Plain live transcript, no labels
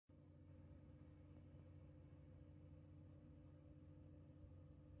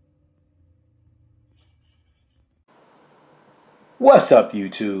What's up,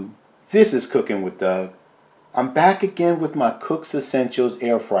 YouTube? This is Cooking with Doug. I'm back again with my Cook's Essentials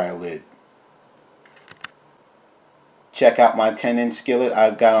air fryer lid. Check out my 10-inch skillet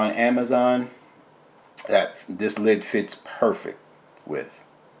I've got on Amazon that this lid fits perfect with.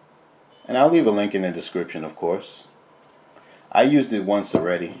 And I'll leave a link in the description, of course. I used it once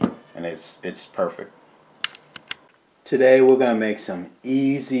already and it's perfect. Today we're going to make some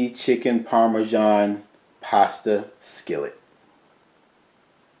easy chicken Parmesan pasta skillet.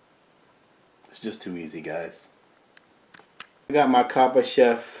 It's just too easy, guys. I got my Copper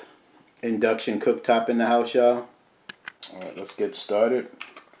Chef induction cooktop in the house, y'all. Alright, let's get started.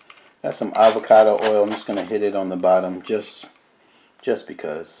 Got some avocado oil. I'm just going to hit it on the bottom just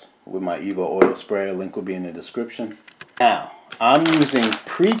because, with my Evo oil sprayer. Link will be in the description. Now, I'm using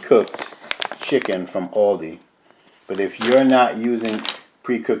pre-cooked chicken from Aldi. But if you're not using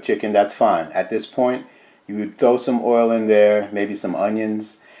pre-cooked chicken, that's fine. At this point, you would throw some oil in there, maybe some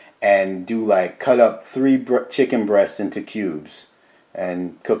onions, and do like cut up 3 chicken breasts into cubes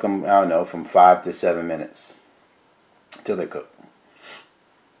and cook them, I don't know, from 5 to 7 minutes till they cook.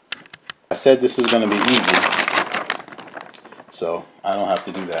 I said this was going to be easy, so I don't have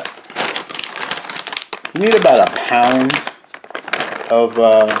to do that. You need about a pound of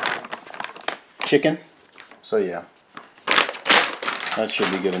chicken, so yeah, that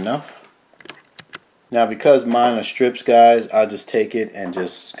should be good enough. Now, because mine are strips, guys, I'll just take it and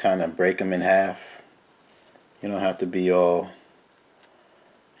just kind of break them in half. You don't have to be all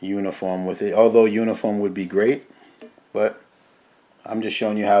uniform with it, although uniform would be great, but I'm just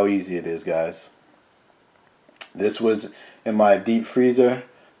showing you how easy it is, guys. This was in my deep freezer,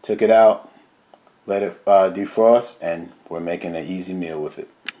 took it out, let it defrost, and we're making an easy meal with it.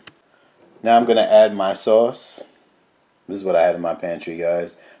 Now I'm going to add my sauce. This is what I had in my pantry,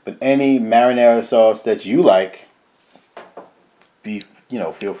 guys. But any marinara sauce that you like,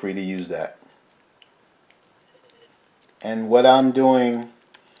 feel free to use that. And what I'm doing,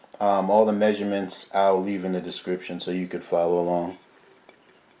 all the measurements I'll leave in the description so you could follow along.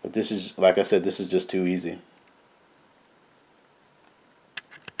 But this is, like I said, this is just too easy.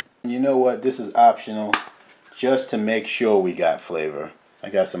 You know what? This is optional, just to make sure we got flavor. I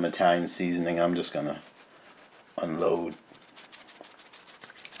got some Italian seasoning. I'm just gonna unload.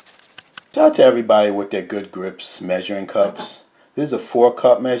 Shout out to everybody with their good grips measuring cups. This is a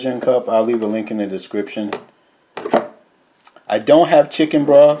 4-cup measuring cup. I'll leave a link in the description. I don't have chicken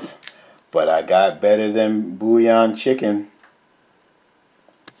broth, but I got better than bouillon chicken.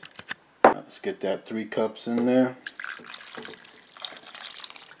 Let's get that 3 cups in there.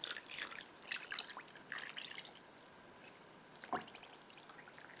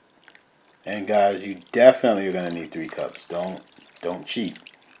 And guys, you definitely are gonna need 3 cups. Don't cheat,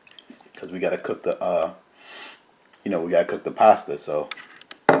 because we gotta cook the we gotta cook the pasta. So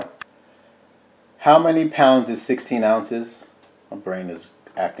how many pounds is 16 ounces? My brain is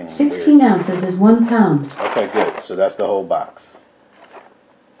acting 16 weird. ounces is 1 pound. Okay, good. So that's the whole box.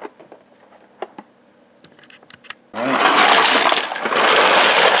 All right.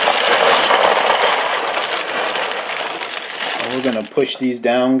 And we're gonna push these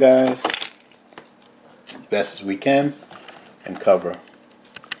down, guys, as best as we can, and cover.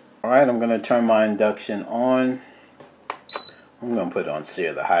 Alright, I'm going to turn my induction on. I'm going to put it on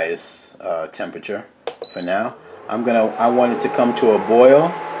sear, the highest temperature for now. I want it to come to a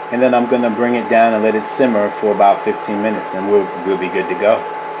boil, and then I'm going to bring it down and let it simmer for about 15 minutes, and we'll be good to go.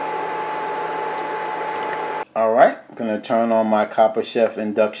 Alright, I'm going to turn on my Copper Chef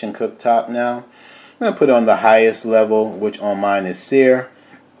induction cooktop now. I'm going to put it on the highest level, which on mine is sear.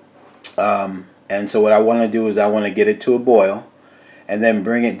 And so what I want to do is I want to get it to a boil, and then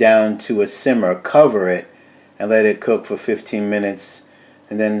bring it down to a simmer, cover it, and let it cook for 15 minutes.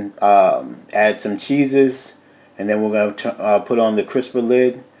 And then add some cheeses, and then we're going to put on the crisper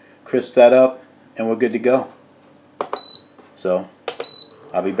lid, crisp that up, and we're good to go. So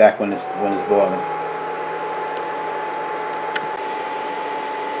I'll be back when it's boiling.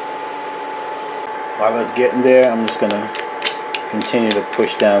 While it's getting there, I'm just going to continue to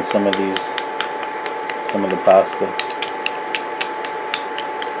push down some of the pasta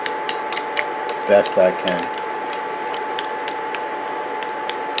best I can.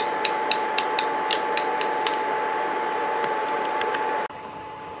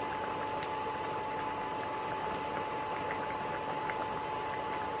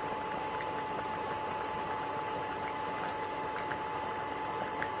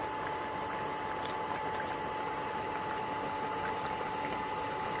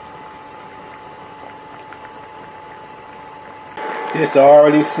 This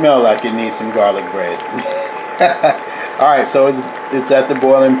already smells like it needs some garlic bread. Alright, so it's at the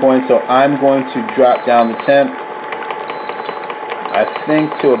boiling point, so I'm going to drop down the temp, I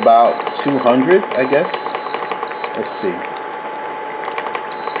think to about 200, I guess. Let's see.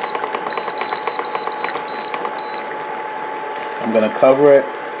 I'm going to cover it.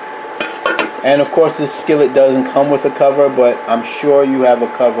 And of course this skillet doesn't come with a cover, but I'm sure you have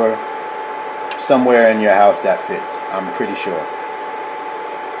a cover somewhere in your house that fits. I'm pretty sure.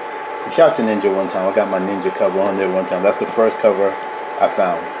 Shout out to Ninja one time. I got my Ninja cover on there one time. That's the first cover I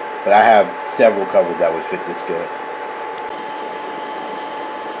found. But I have several covers that would fit this skillet.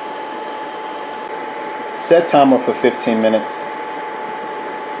 Set timer for 15 minutes.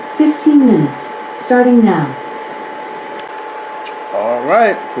 15 minutes. Starting now.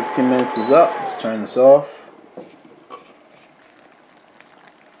 Alright, 15 minutes is up. Let's turn this off.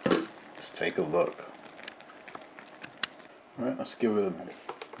 Let's take a look. Alright, let's give it a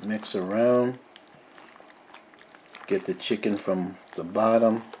mix around. Get the chicken from the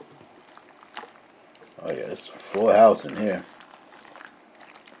bottom. Oh yeah, it's a full house in here.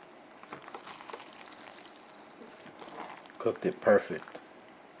 Cooked it perfect.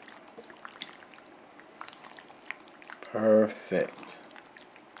 Perfect.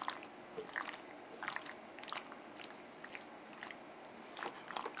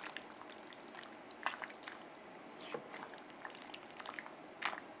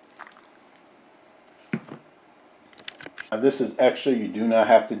 Now this is extra, you do not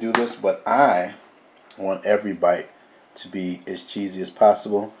have to do this, but I want every bite to be as cheesy as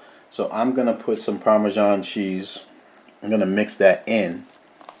possible. So I'm going to put some Parmesan cheese. I'm going to mix that in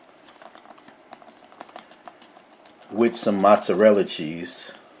with some mozzarella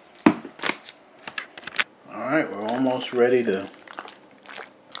cheese. Alright, we're almost ready to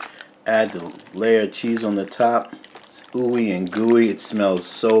add the layer of cheese on the top. It's ooey and gooey. It smells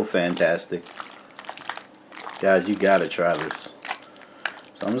so fantastic. Guys, you gotta try this.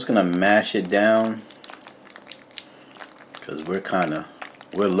 So I'm just gonna mash it down because we're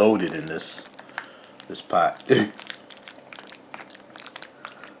loaded in this pot. The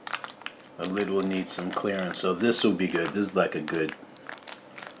lid will need some clearance, so this will be good. This is like a good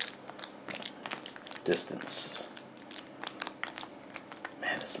distance.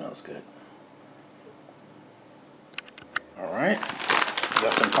 Man, it smells good. Alright,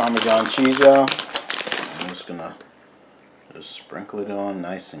 got some Parmesan cheese, y'all. I'm just gonna sprinkle it on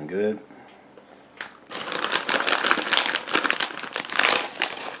nice and good. I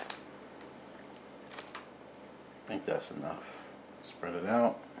think that's enough. Spread it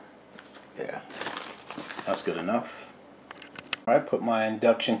out. Yeah, that's good enough. Alright, put my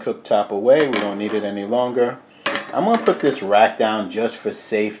induction cooktop away. We don't need it any longer. I'm going to put this rack down just for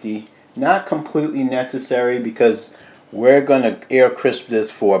safety. Not completely necessary because we're going to air crisp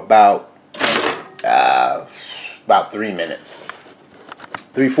this for about 3 minutes.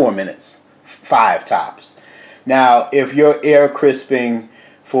 3-4 minutes. 5 tops. Now, if you're air crisping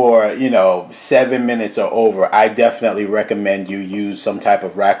for, 7 minutes or over, I definitely recommend you use some type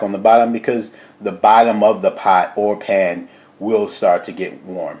of rack on the bottom because the bottom of the pot or pan will start to get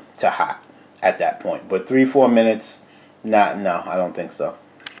warm to hot at that point. But 3-4 minutes, no, I don't think so.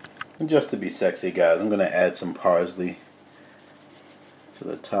 And just to be sexy, guys, I'm going to add some parsley to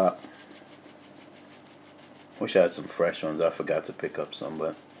the top. Wish I had some fresh ones. I forgot to pick up some,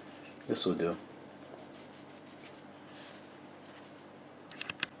 but this will do.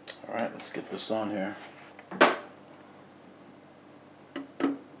 Alright, let's get this on here.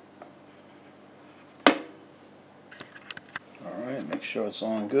 Alright, make sure it's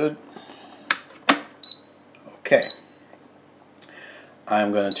on good. Okay.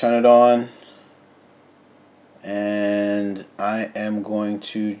 I'm going to turn it on. And I am going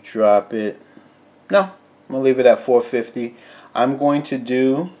to drop it. No, I'm going to leave it at 450. I'm going to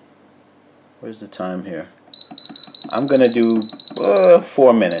do, where's the time here? I'm going to do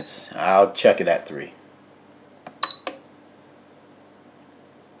 4 minutes. I'll check it at 3.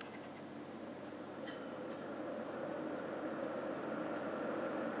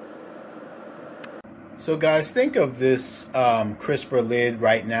 So guys, think of this crisper lid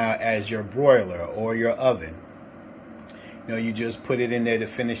right now as your broiler or your oven. You just put it in there to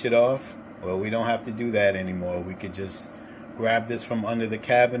finish it off. Well, we don't have to do that anymore. We could just grab this from under the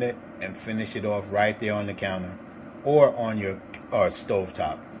cabinet and finish it off right there on the counter or on your stove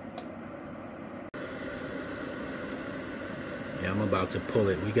top. Yeah, I'm about to pull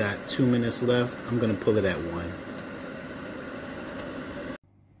it. We got 2 minutes left. I'm going to pull it at 1.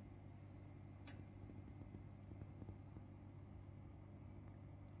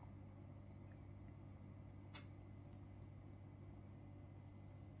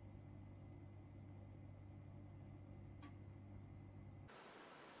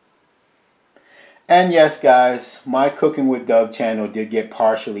 And yes, guys, my Cooking with Doug channel did get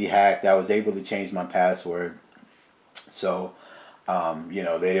partially hacked. I was able to change my password. So, you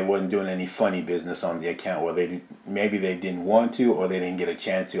know, they wasn't doing any funny business on the account. Or maybe they didn't want to, or they didn't get a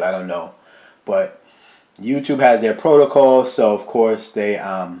chance to. I don't know. But YouTube has their protocols, so of course they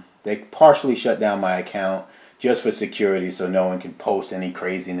partially shut down my account just for security, so no one can post any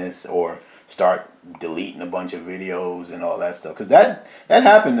craziness or start deleting a bunch of videos and all that stuff. Because that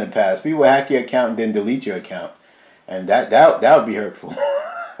happened in the past. People hack your account and then delete your account, and that would be hurtful.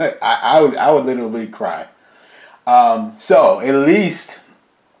 I would literally cry. So at least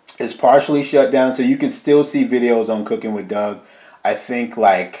it's partially shut down, so you can still see videos on Cooking with Doug. I think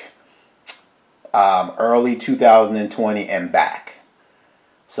like early 2020 and back.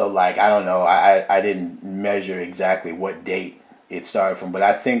 So like, I don't know, I didn't measure exactly what date it started from, but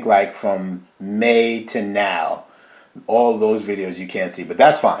I think like from May to now, all those videos you can't see, but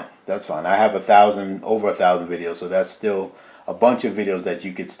that's fine. That's fine. I have over 1,000 videos, so that's still a bunch of videos that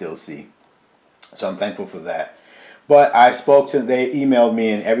you could still see. So I'm thankful for that. But I they emailed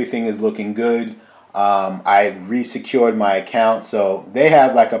me and everything is looking good. I resecured my account, so they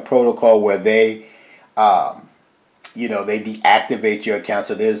have like a protocol where they, you know, they deactivate your account.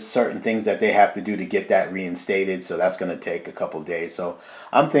 So there's certain things that they have to do to get that reinstated. So that's going to take a couple days. So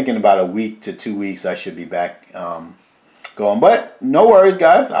I'm thinking about a week to 2 weeks I should be back going. But no worries,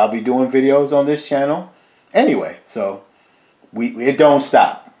 guys. I'll be doing videos on this channel anyway. So it don't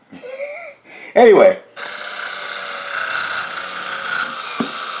stop. Anyway.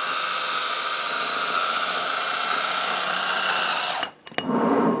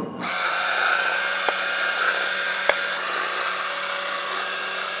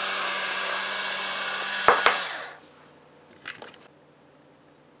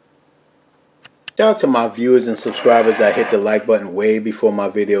 Shout out to my viewers and subscribers that hit the like button way before my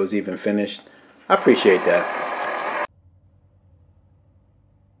video is even finished. I appreciate that.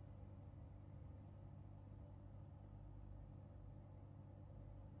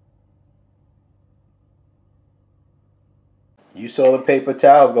 You saw the paper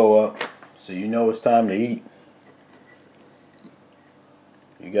towel go up, so you know it's time to eat.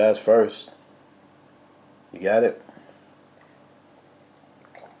 You guys first. You got it?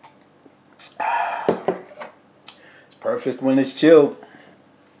 Perfect when it's chilled.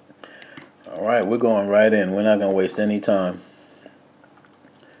 Alright, we're going right in. We're not going to waste any time.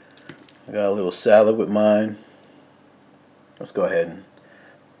 I got a little salad with mine. Let's go ahead and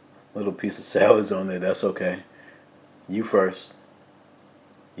little piece of salad's on there. That's okay. You first.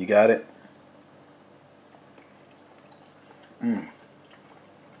 You got it?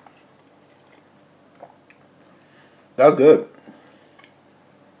 That's good.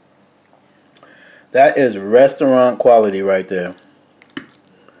 That is restaurant quality right there.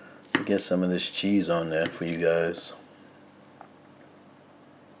 Get some of this cheese on there for you guys.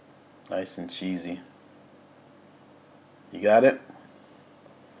 Nice and cheesy. You got it?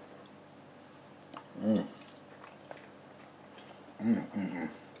 That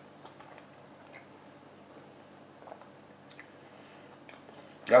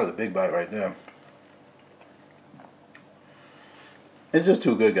was a big bite right there. It's just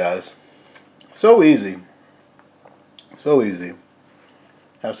too good, guys. So easy. So easy.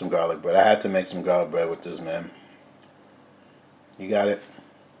 Have some garlic bread. I had to make some garlic bread with this, man. You got it?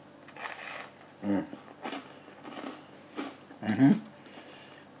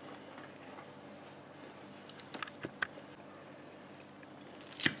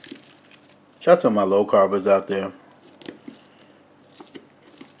 Shout out to my low carbers out there.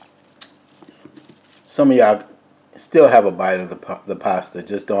 Some of y'all still have a bite of the pasta,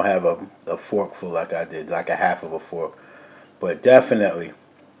 just don't have a forkful like I did, like a half of a fork. But definitely,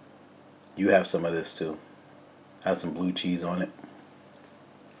 you have some of this too. Have some blue cheese on it.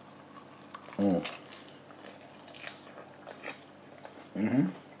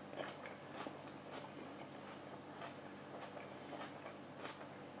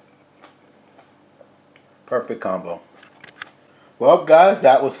 Perfect combo. Well, guys,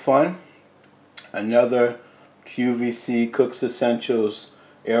 that was fun. Another QVC Cooks Essentials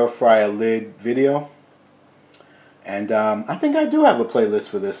air fryer lid video, and I think I do have a playlist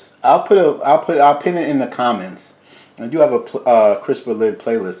for this. I'll pin it in the comments. I do have a crisper lid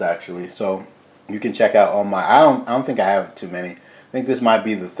playlist actually, so you can check out all my. I don't think I have too many. I think this might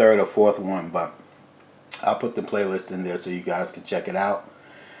be the third or fourth one, but I'll put the playlist in there so you guys can check it out.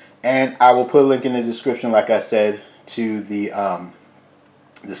 And I will put a link in the description, like I said, to the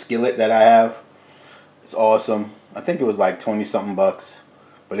skillet that I have. It's awesome. I think it was like 20 something bucks,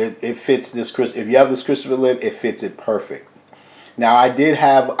 but it fits this crisp. If you have this crisper lid, it fits it perfect. Now I do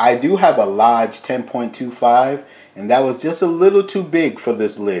have a large 10.25, and that was just a little too big for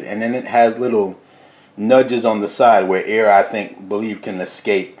this lid. And then it has little nudges on the side where air, I believe can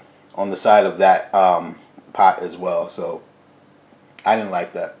escape on the side of that pot as well. So I didn't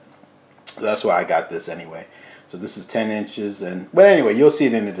like that. That's why I got this anyway. So this is 10 inches, but anyway, you'll see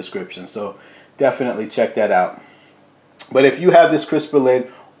it in the description. So definitely check that out. But if you have this crisper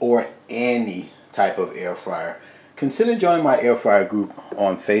lid or any type of air fryer, consider joining my air fryer group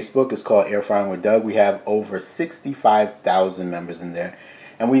on Facebook. It's called Air Frying with Doug. We have over 65,000 members in there,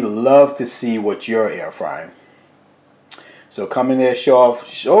 and we love to see what you're air frying. So come in there, show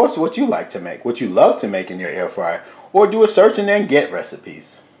us what you like to make, what you love to make in your air fryer, or do a search and then get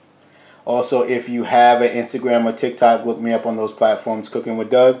recipes. Also, if you have an Instagram or TikTok, look me up on those platforms, Cooking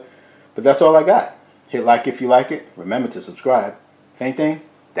with Doug. But that's all I got. Hit like if you like it. Remember to subscribe. If anything,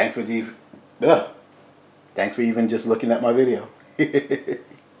 thanks for even just looking at my video.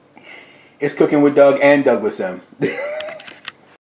 It's Cooking with Doug and Doug with Sam.